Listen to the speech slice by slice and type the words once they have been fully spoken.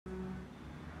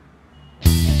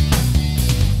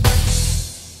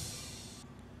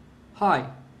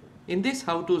Hi, in this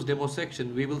How To's demo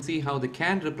section, we will see how the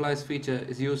canned replies feature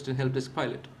is used in Helpdesk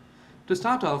Pilot. To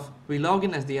start off, we log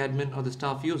in as the admin or the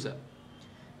staff user.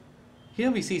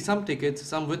 Here we see some tickets,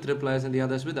 some with replies and the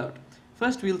others without.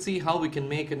 First, we'll see how we can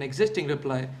make an existing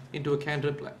reply into a canned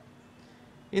reply.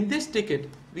 In this ticket,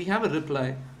 we have a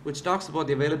reply which talks about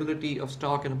the availability of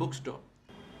stock in a bookstore.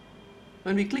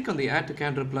 When we click on the Add to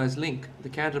Canned Replies link, the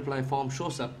canned reply form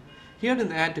shows up. Here in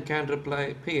the Add to Canned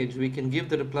Reply page, we can give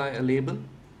the reply a label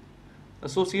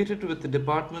associated with the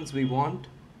departments we want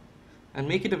and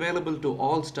make it available to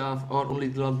all staff or only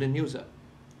the logged in user.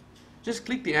 Just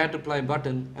click the Add Reply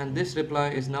button and this reply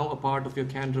is now a part of your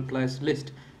canned replies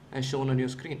list as shown on your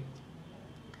screen.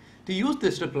 To use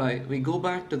this reply, we go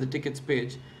back to the tickets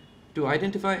page to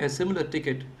identify a similar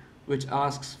ticket which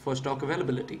asks for stock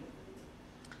availability.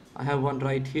 I have one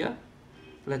right here.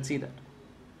 Let's see that.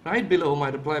 Right below my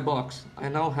reply box, I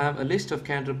now have a list of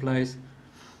canned replies.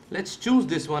 Let's choose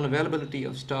this one, availability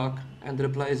of stock, and the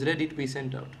reply is ready to be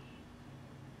sent out.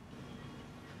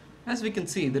 As we can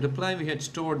see, the reply we had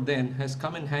stored then has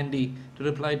come in handy to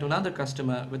reply to another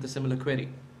customer with a similar query.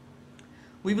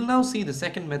 We will now see the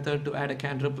second method to add a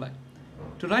canned reply.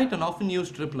 To write an often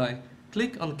used reply,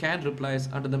 click on Canned Replies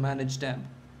under the Manage tab.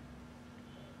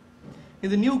 In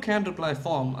the new canned reply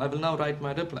form, I will now write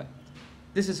my reply.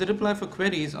 This is a reply for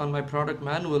queries on my product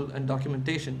manual and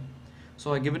documentation,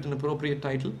 so I give it an appropriate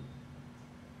title.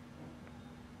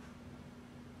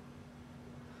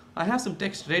 I have some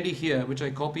text ready here which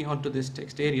I copy onto this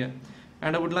text area,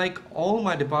 and I would like all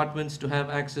my departments to have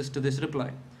access to this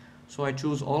reply. So I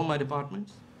choose all my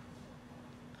departments.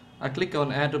 I click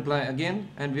on Add Reply again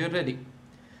and we are ready.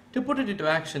 To put it into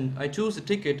action, I choose a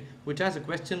ticket which has a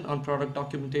question on product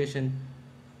documentation.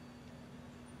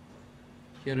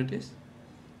 Here it is.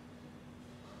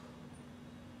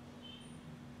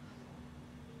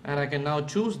 And I can now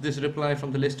choose this reply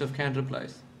from the list of canned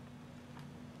replies.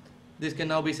 This can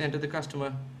now be sent to the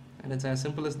customer, and it's as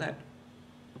simple as that.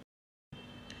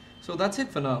 So that's it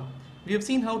for now. We have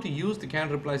seen how to use the canned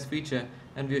replies feature,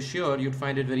 and we are sure you'd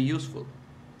find it very useful.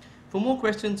 For more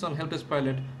questions on Helpdesk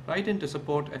Pilot, write into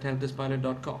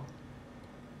support@helpdeskpilot.com.